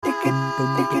Hi,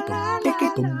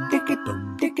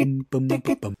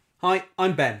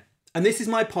 I'm Ben, and this is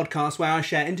my podcast where I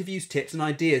share interviews, tips, and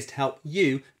ideas to help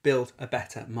you build a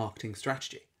better marketing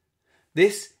strategy.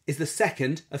 This is the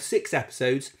second of 6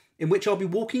 episodes in which I'll be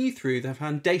walking you through the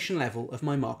foundation level of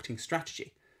my marketing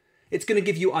strategy. It's going to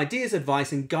give you ideas,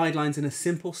 advice, and guidelines in a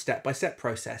simple step-by-step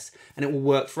process, and it will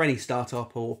work for any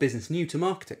startup or business new to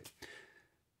marketing.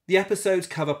 The episodes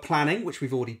cover planning, which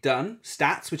we've already done,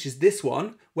 stats, which is this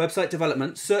one, website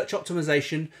development, search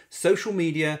optimization, social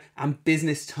media, and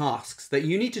business tasks that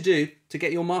you need to do to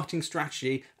get your marketing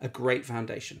strategy a great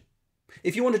foundation.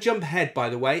 If you want to jump ahead, by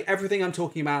the way, everything I'm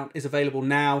talking about is available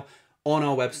now on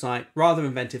our website,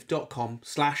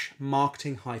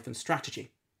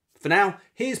 ratherinventive.com/marketing-strategy. For now,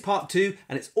 here's part 2,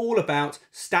 and it's all about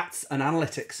stats and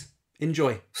analytics.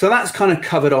 Enjoy. So that's kind of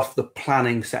covered off the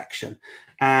planning section.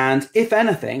 And if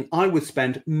anything, I would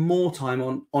spend more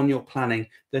time on your planning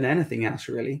than anything else,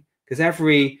 really, because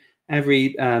every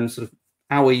sort of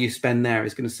hour you spend there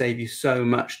is going to save you so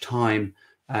much time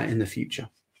in the future.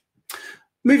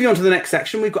 Moving on to the next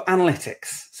section, we've got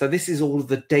analytics. So this is all of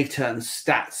the data and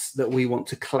stats that we want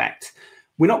to collect.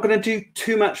 We're not going to do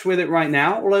too much with it right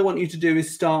now. All I want you to do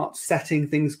is start setting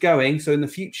things going. So in the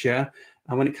future,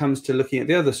 and when it comes to looking at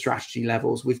the other strategy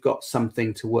levels, we've got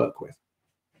something to work with.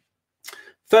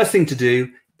 First thing to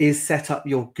do is set up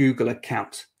your Google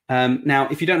account. Now,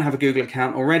 if you don't have a Google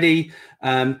account already,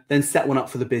 then set one up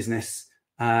for the business.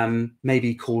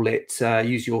 Maybe call it,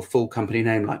 use your full company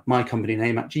name, like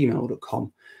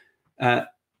mycompanyname@gmail.com.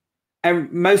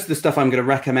 Most of the stuff I'm going to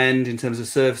recommend in terms of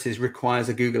services requires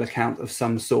a Google account of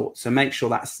some sort. So make sure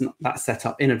that's set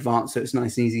up in advance so it's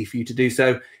nice and easy for you to do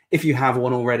so. If you have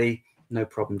one already, no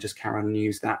problem, just carry on and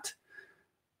use that.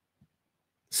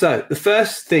 So the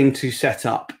first thing to set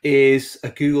up is a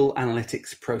Google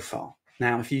Analytics profile.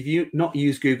 Now, if you've not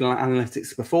used Google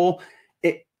Analytics before,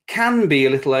 it can be a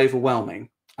little overwhelming.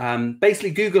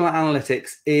 Basically, Google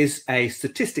Analytics is a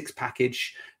statistics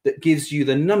package that gives you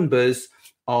the numbers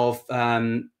of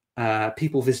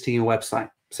people visiting your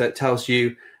website. So it tells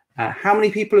you how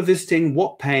many people are visiting,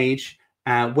 what page,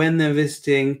 when they're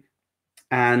visiting,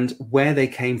 and where they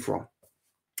came from.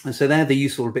 And so they're the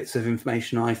useful bits of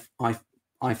information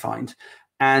I find,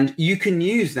 and you can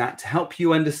use that to help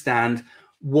you understand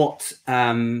what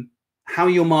how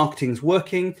your marketing's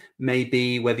working,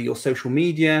 maybe whether your social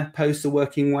media posts are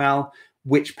working well,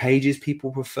 which pages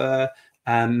people prefer,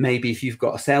 maybe if you've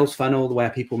got a sales funnel where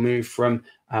people move from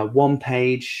one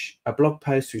page, a blog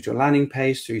post, through to a landing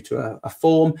page, through to a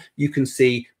form, you can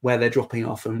see where they're dropping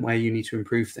off and where you need to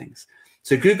improve things.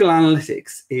 So Google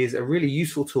Analytics is a really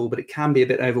useful tool, but it can be a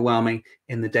bit overwhelming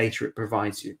in the data it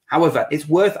provides you. However, it's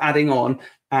worth adding on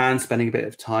and spending a bit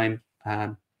of time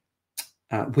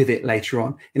with it later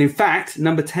on. And in fact,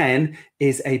 number 10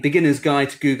 is a beginner's guide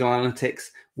to Google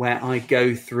Analytics, where I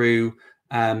go through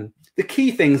the key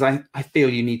things I feel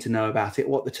you need to know about it,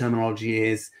 what the terminology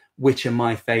is, which are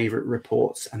my favorite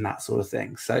reports, and that sort of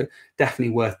thing. So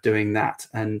definitely worth doing that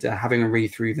and having a read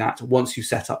through that once you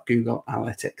set up Google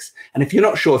Analytics. And if you're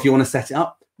not sure if you want to set it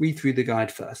up, read through the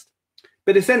guide first.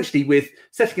 But essentially, with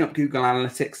setting up Google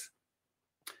Analytics,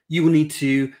 you will need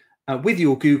to, with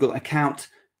your Google account,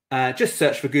 just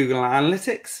search for Google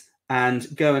Analytics and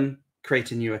go and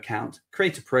create a new account,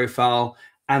 create a profile.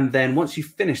 And then once you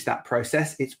finish that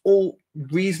process, it's all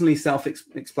reasonably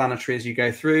self-explanatory as you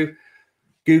go through.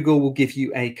 Google will give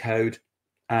you a code,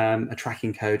 a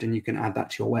tracking code, and you can add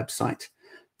that to your website.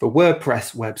 For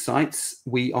WordPress websites,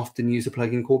 we often use a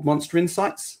plugin called Monster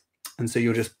Insights. And so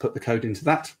you'll just put the code into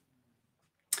that.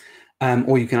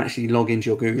 Or you can actually log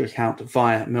into your Google account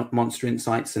via Monster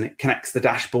Insights, and it connects the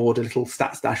dashboard, a little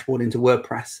stats dashboard, into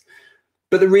WordPress.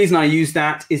 But the reason I use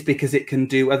that is because it can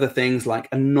do other things like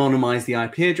anonymize the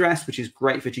IP address, which is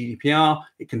great for GDPR.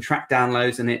 It can track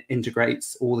downloads, and it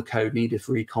integrates all the code needed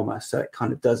for e-commerce. So it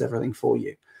kind of does everything for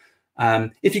you.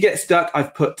 If you get stuck,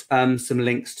 I've put some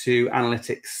links to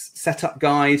Analytics Setup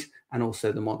Guide and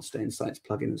also the Monster Insights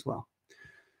plugin as well.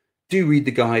 Do read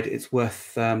the guide. It's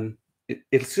worth,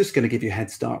 it's just going to give you a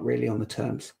head start really on the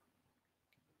terms.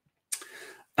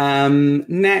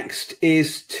 Next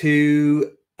is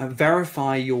to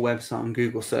verify your website on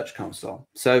Google Search Console.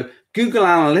 So Google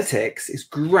Analytics is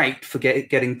great for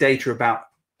getting data about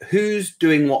who's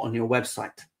doing what on your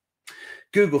website.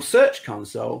 Google Search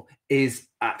Console is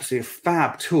absolutely a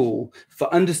fab tool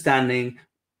for understanding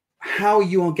how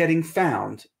you are getting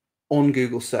found on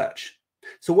Google Search.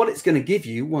 So what it's going to give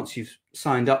you once you've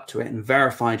signed up to it and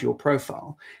verified your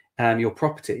profile, your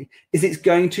property, is it's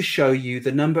going to show you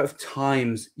the number of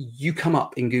times you come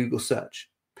up in Google Search.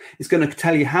 It's going to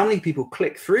tell you how many people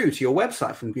click through to your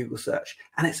website from Google search.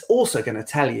 And it's also going to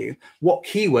tell you what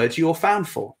keywords you're found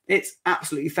for. It's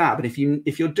absolutely fab. And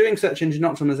if you're doing search engine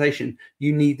optimization,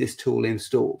 you need this tool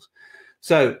installed.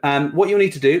 So what you'll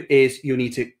need to do is you'll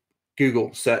need to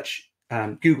Google Search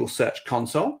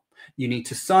Console. You need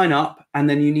to sign up, and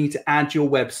then you need to add your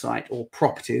website, or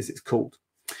property as it's called.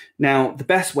 Now, the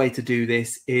best way to do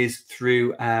this is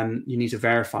through, you need to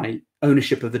verify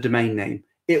ownership of the domain name.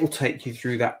 It will take you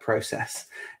through that process.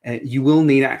 You will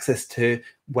need access to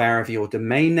wherever your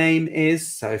domain name is.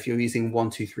 So if you're using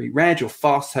 123reg or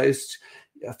Fasthost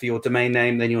for your domain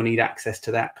name, then you'll need access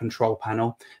to that control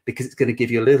panel, because it's going to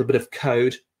give you a little bit of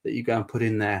code that you go and put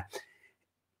in there.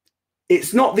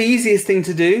 It's not the easiest thing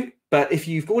to do, but if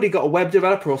you've already got a web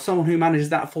developer or someone who manages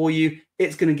that for you,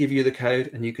 it's going to give you the code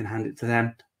and you can hand it to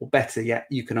them. Or better yet,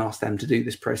 you can ask them to do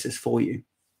this process for you.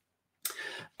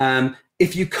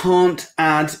 If you can't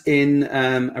add in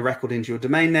a record into your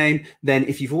domain name, then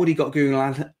if you've already got Google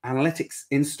Analytics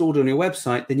installed on your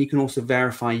website, then you can also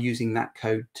verify using that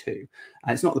code too.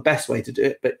 It's not the best way to do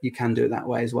it, but you can do it that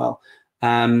way as well.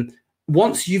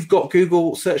 Once you've got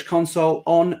Google Search Console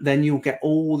on, then you'll get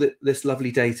all this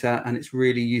lovely data, and it's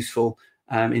really useful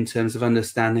in terms of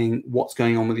understanding what's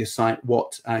going on with your site,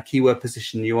 what keyword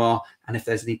position you are, and if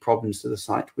there's any problems to the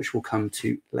site, which we'll come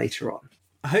to later on.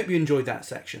 I hope you enjoyed that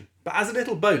section. But as a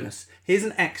little bonus, here's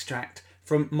an extract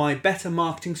from my Better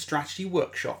Marketing Strategy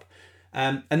workshop.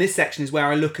 And this section is where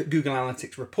I look at Google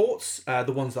Analytics reports,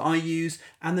 the ones that I use,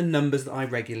 and the numbers that I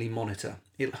regularly monitor.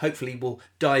 It hopefully will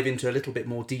dive into a little bit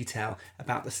more detail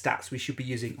about the stats we should be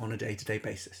using on a day-to-day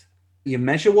basis. You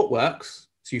measure what works,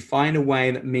 so you find a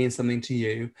way that means something to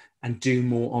you and do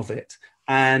more of it.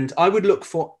 And I would look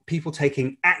for people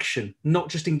taking action, not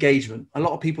just engagement. A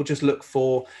lot of people just look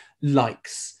for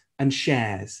likes and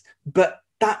shares. But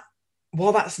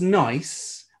while that's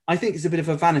nice, I think it's a bit of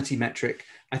a vanity metric.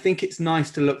 I think it's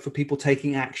nice to look for people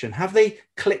taking action. Have they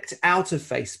clicked out of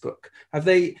Facebook? Have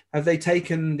they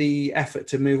taken the effort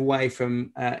to move away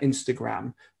from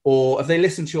Instagram? Or have they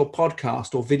listened to your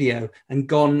podcast or video and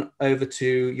gone over to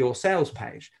your sales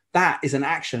page? That is an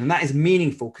action, and that is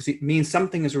meaningful because it means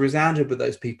something has resounded with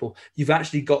those people. You've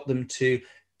actually got them to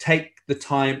take the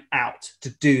time out to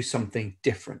do something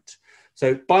different.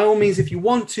 So by all means, if you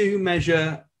want to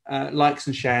measure likes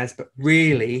and shares, but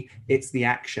really it's the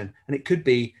action, and it could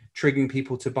be triggering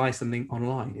people to buy something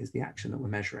online is the action that we're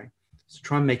measuring. So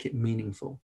try and make it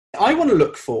meaningful. I want to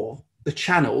look for the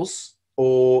channels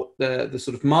or the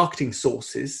sort of marketing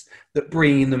sources that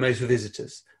bring in the most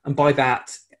visitors. And by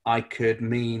that, I could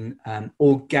mean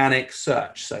organic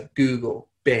search. So Google,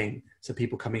 Bing, so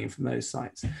people coming in from those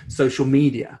sites. Social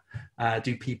media,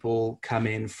 do people come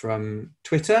in from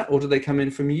Twitter or do they come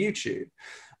in from YouTube?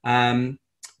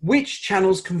 Which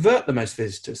channels convert the most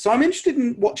visitors? So I'm interested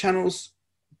in what channels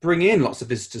bring in lots of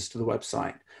visitors to the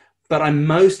website, but I'm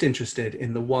most interested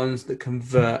in the ones that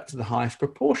convert to the highest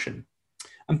proportion.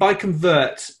 And by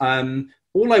convert,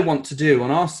 all I want to do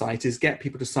on our site is get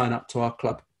people to sign up to our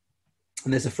club.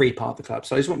 And there's a free part of the club.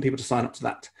 So I just want people to sign up to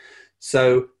that.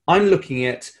 So I'm looking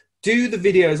at, do the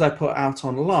videos I put out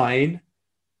online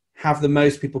have the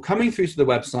most people coming through to the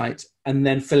website and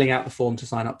then filling out the form to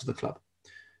sign up to the club?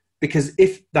 Because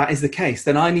if that is the case,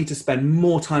 then I need to spend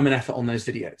more time and effort on those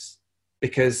videos,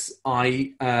 because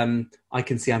I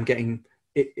can see I'm getting,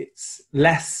 it's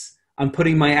less, I'm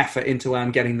putting my effort into where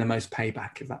I'm getting the most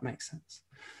payback, if that makes sense.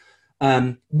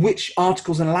 Which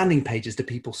articles and landing pages do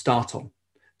people start on?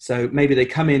 So maybe they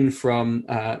come in from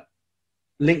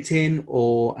LinkedIn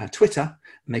or Twitter,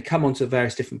 and they come onto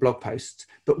various different blog posts,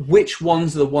 but which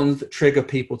ones are the ones that trigger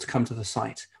people to come to the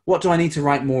site? What do I need to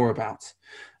write more about?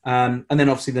 And then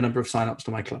obviously the number of signups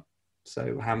to my club.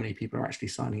 So how many people are actually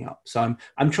signing up? So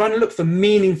I'm trying to look for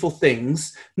meaningful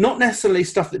things, not necessarily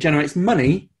stuff that generates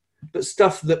money, but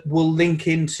stuff that will link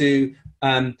into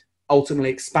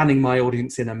ultimately expanding my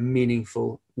audience in a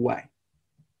meaningful way.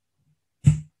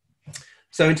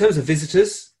 So in terms of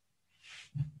visitors,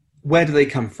 where do they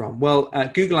come from? Well,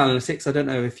 Google Analytics, I don't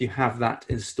know if you have that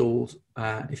installed,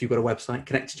 if you've got a website,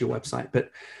 connected to your website,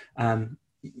 but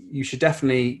you should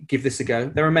definitely give this a go.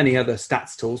 There are many other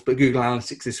stats tools, but Google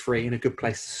Analytics is free and a good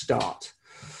place to start.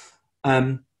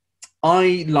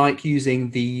 I like using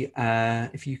the,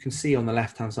 if you can see on the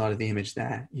left-hand side of the image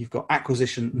there, you've got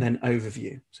acquisition and then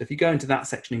overview. So if you go into that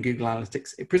section in Google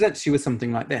Analytics, it presents you with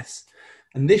something like this.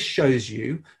 And this shows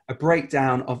you a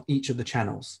breakdown of each of the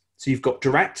channels. So you've got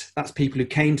direct, that's people who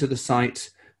came to the site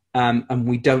and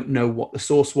we don't know what the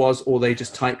source was, or they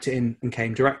just typed it in and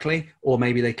came directly, or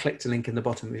maybe they clicked a link in the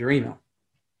bottom of your email.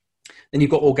 Then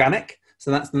you've got organic.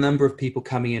 So that's the number of people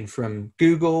coming in from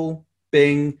Google,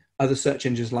 Bing, other search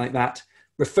engines like that.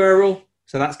 Referral,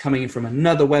 so that's coming in from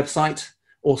another website,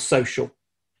 or social.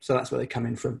 So that's where they come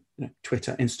in from,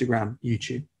 Twitter, Instagram,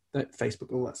 YouTube,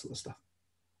 Facebook, all that sort of stuff.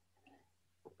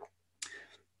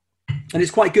 And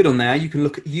it's quite good on there. You can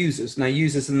look at users. Now,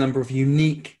 users are the number of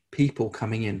unique people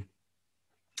coming in.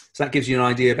 So that gives you an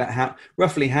idea about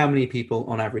roughly how many people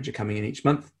on average are coming in each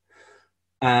month.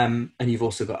 And you've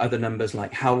also got other numbers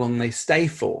like how long they stay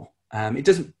for. It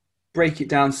doesn't break it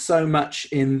down so much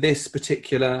in this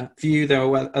particular view. There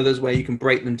are others where you can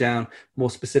break them down more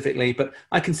specifically, but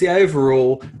I can see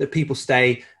overall that people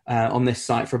stay on this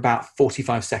site for about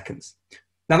 45 seconds.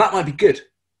 Now that might be good.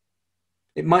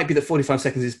 It might be that 45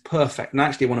 seconds is perfect, and I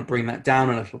actually want to bring that down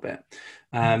a little bit.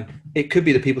 It could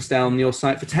be that people stay on your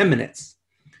site for 10 minutes.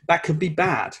 That could be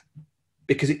bad,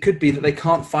 because it could be that they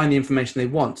can't find the information they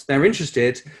want. They're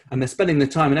interested and they're spending the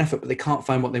time and effort, but they can't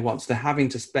find what they want. So they're having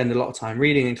to spend a lot of time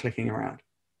reading and clicking around.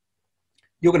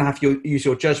 You're going to have to use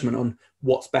your judgment on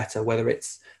what's better, whether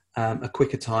it's a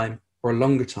quicker time or a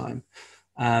longer time.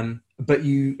 But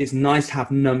it's nice to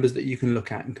have numbers that you can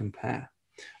look at and compare.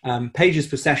 Pages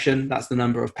per session, that's the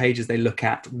number of pages they look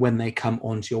at when they come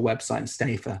onto your website and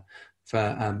stay for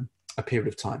a period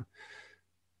of time.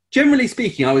 Generally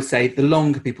speaking, I would say the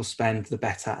longer people spend, the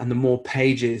better, and the more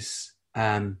pages,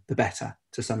 the better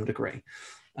to some degree.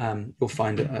 You'll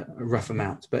find a rough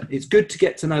amount, but it's good to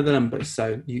get to know the numbers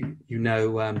so you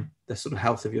know the sort of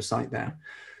health of your site there.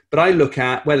 But I look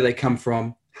at whether they come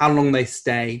from, how long they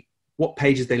stay, what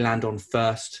pages they land on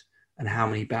first, and how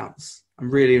many bounce. I'm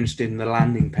really interested in the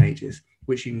landing pages,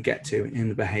 which you can get to in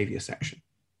the behavior section.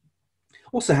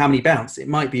 Also, how many bounce. It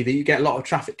might be that you get a lot of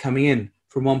traffic coming in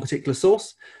from one particular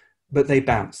source, but they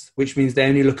bounce, which means they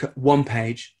only look at one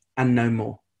page and no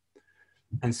more.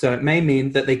 And so it may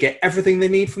mean that they get everything they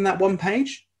need from that one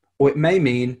page, or it may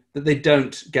mean that they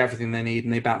don't get everything they need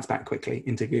and they bounce back quickly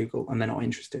into Google and they're not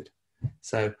interested.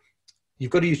 So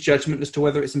you've got to use judgment as to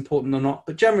whether it's important or not.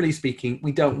 But generally speaking,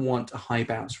 we don't want a high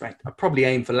bounce rate. I'd probably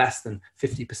aim for less than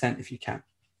 50% if you can.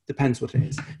 Depends what it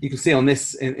is. You can see on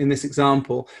this, in this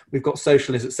example, we've got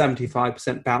social is at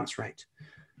 75% bounce rate.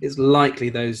 It's likely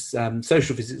those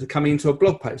social visits are coming into a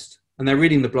blog post and they're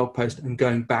reading the blog post and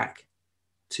going back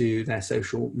to their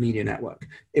social media network.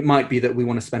 It might be that we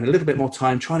want to spend a little bit more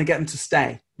time trying to get them to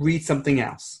stay, read something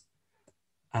else,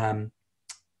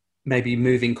 maybe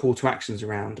moving call to actions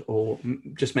around, or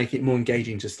just making it more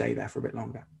engaging to stay there for a bit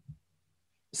longer.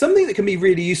 Something that can be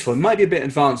really useful, it might be a bit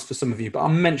advanced for some of you, but I'll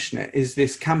mention it, is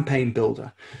this campaign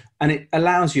builder. And it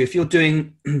allows you, if you're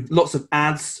doing lots of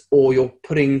ads or you're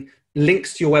putting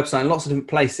links to your website in lots of different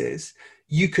places,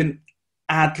 you can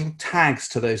add tags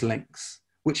to those links,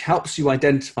 which helps you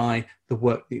identify the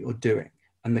work that you're doing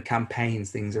and the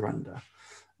campaigns things are under.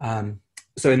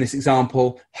 So in this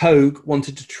example, Hogue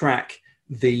wanted to track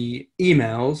the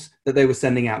emails that they were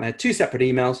sending out. They had two separate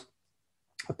emails,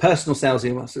 a personal sales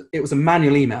email. So it was a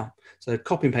manual email. So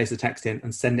copy and paste the text in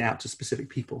and send it out to specific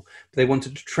people. But they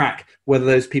wanted to track whether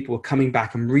those people were coming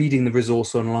back and reading the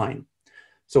resource online.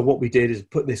 So what we did is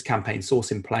put this campaign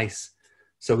source in place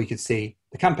so we could see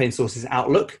the campaign source is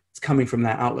Outlook. It's coming from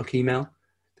that Outlook email.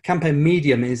 The campaign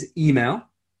medium is email.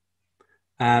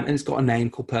 And it's got a name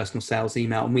called personal sales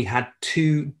email. And we had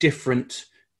two different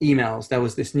emails. There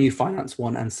was this new finance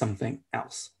one and something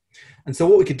else. And so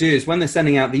what we could do is when they're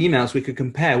sending out the emails, we could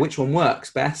compare which one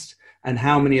works best and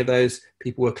how many of those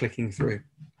people were clicking through.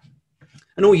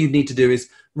 And all you need to do is,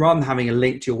 rather than having a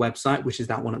link to your website, which is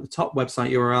that one at the top,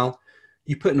 website URL,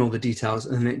 you put in all the details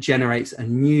and then it generates a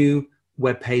new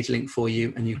web page link for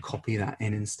you and you copy that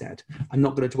in instead. I'm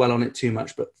not going to dwell on it too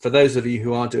much, but for those of you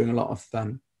who are doing a lot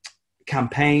of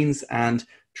campaigns and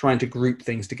trying to group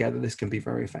things together, this can be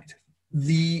very effective.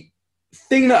 The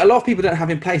thing that a lot of people don't have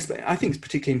in place, but I think is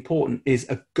particularly important, is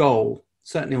a goal,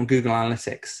 certainly on Google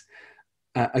Analytics.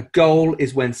 A goal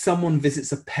is when someone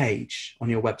visits a page on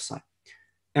your website.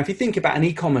 Now, if you think about an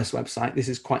e-commerce website, this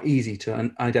is quite easy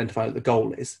to identify what the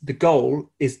goal is. The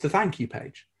goal is the thank you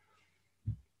page.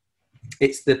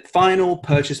 It's the final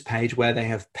purchase page where they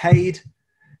have paid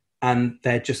and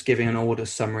they're just giving an order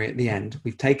summary at the end.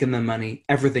 We've taken their money,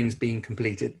 everything's been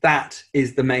completed. That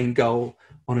is the main goal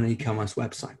on an e-commerce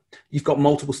website. You've got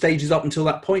multiple stages up until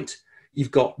that point. You've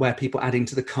got where people adding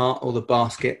to the cart or the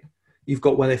basket. You've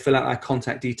got where they fill out their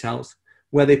contact details,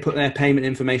 where they put their payment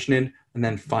information in, and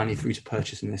then finally through to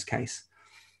purchase in this case.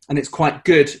 And it's quite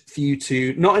good for you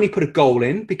to not only put a goal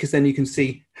in, because then you can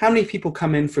see how many people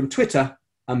come in from Twitter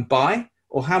and buy,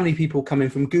 or how many people come in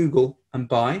from Google and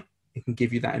buy. It can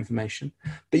give you that information.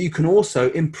 But you can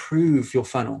also improve your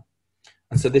funnel.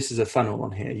 And so this is a funnel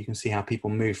on here. You can see how people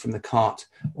move from the cart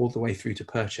all the way through to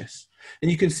purchase. And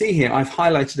you can see here, I've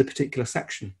highlighted a particular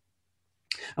section.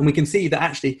 And we can see that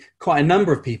actually quite a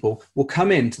number of people will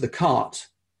come into the cart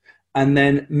and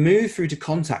then move through to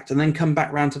contact and then come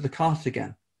back round to the cart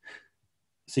again.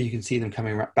 So you can see them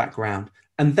coming back around.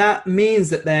 And that means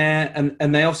that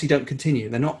and they obviously don't continue.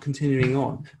 They're not continuing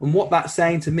on. And what that's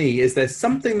saying to me is there's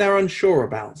something they're unsure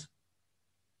about.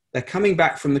 They're coming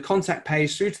back from the contact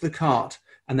page through to the cart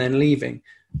and then leaving.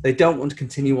 They don't want to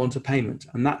continue on to payment.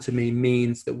 And that to me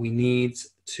means that we need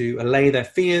to allay their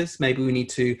fears. Maybe we need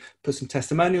to put some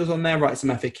testimonials on there, write some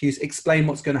FAQs, explain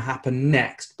what's going to happen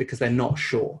next because they're not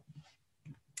sure.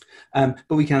 But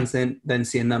we can then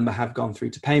see a number have gone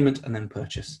through to payment and then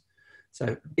purchase.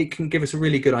 So it can give us a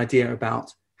really good idea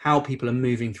about how people are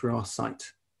moving through our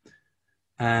site.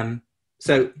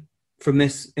 So from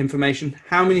this information,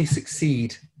 how many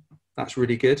succeed? That's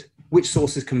really good. Which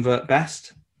sources convert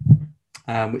best?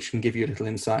 Which can give you a little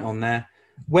insight on there.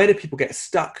 Where do people get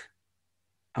stuck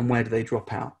and where do they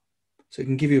drop out? So it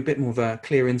can give you a bit more of a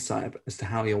clear insight as to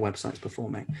how your website's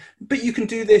performing. But you can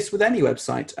do this with any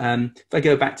website. If I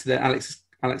go back to the Alex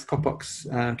Coppock's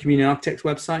Community Architects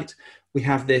website, we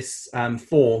have this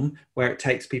form where it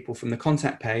takes people from the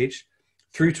contact page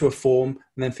through to a form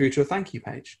and then through to a thank you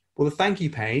page. Well, the thank you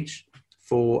page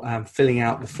for filling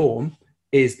out the form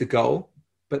is the goal,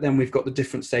 but then we've got the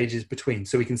different stages between.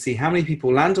 So we can see how many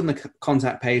people land on the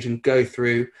contact page and go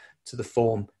through to the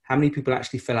form, how many people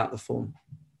actually fill out the form.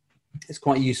 It's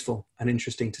quite useful and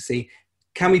interesting to see,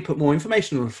 can we put more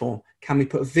information on the form? Can we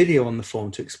put a video on the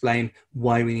form to explain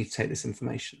why we need to take this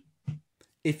information?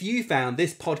 If you found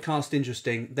this podcast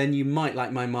interesting, then you might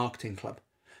like my marketing club.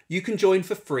 You can join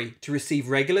for free to receive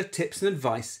regular tips and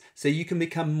advice so you can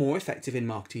become more effective in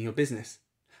marketing your business.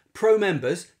 Pro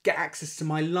members get access to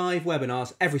my live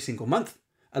webinars every single month,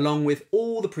 along with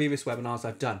all the previous webinars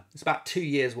I've done. It's about 2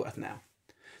 years worth now.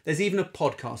 There's even a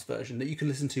podcast version that you can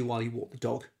listen to while you walk the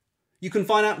dog. You can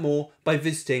find out more by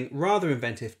visiting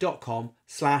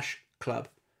ratherinventive.com/club.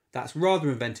 That's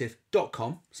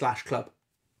ratherinventive.com/club.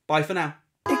 Bye for now.